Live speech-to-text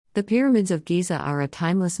The pyramids of Giza are a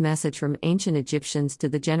timeless message from ancient Egyptians to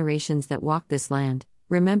the generations that walk this land.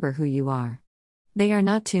 Remember who you are. They are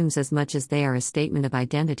not tombs as much as they are a statement of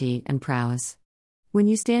identity and prowess. When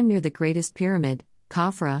you stand near the greatest pyramid,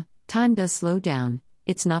 Khafra, time does slow down.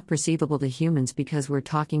 It's not perceivable to humans because we're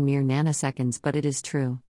talking mere nanoseconds, but it is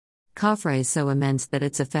true. Khafra is so immense that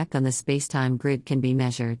its effect on the space-time grid can be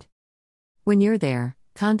measured. When you're there,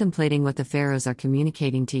 contemplating what the pharaohs are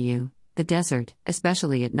communicating to you, the desert,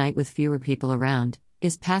 especially at night with fewer people around,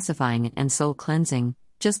 is pacifying and soul-cleansing,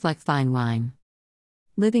 just like fine wine.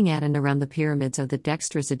 Living at and around the pyramids are the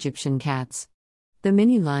dexterous Egyptian cats. The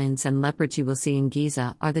mini lions and leopards you will see in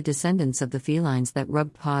Giza are the descendants of the felines that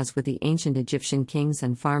rubbed paws with the ancient Egyptian kings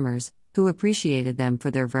and farmers, who appreciated them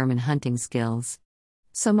for their vermin hunting skills.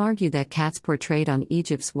 Some argue that cats portrayed on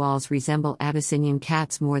Egypt's walls resemble Abyssinian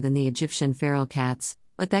cats more than the Egyptian feral cats,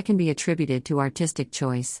 but that can be attributed to artistic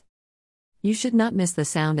choice. You should not miss the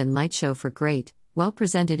sound and light show for great,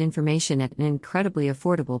 well-presented information at an incredibly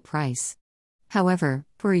affordable price. However,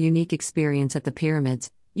 for a unique experience at the pyramids,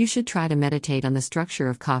 you should try to meditate on the structure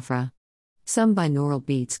of Khafra. Some binaural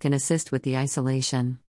beats can assist with the isolation.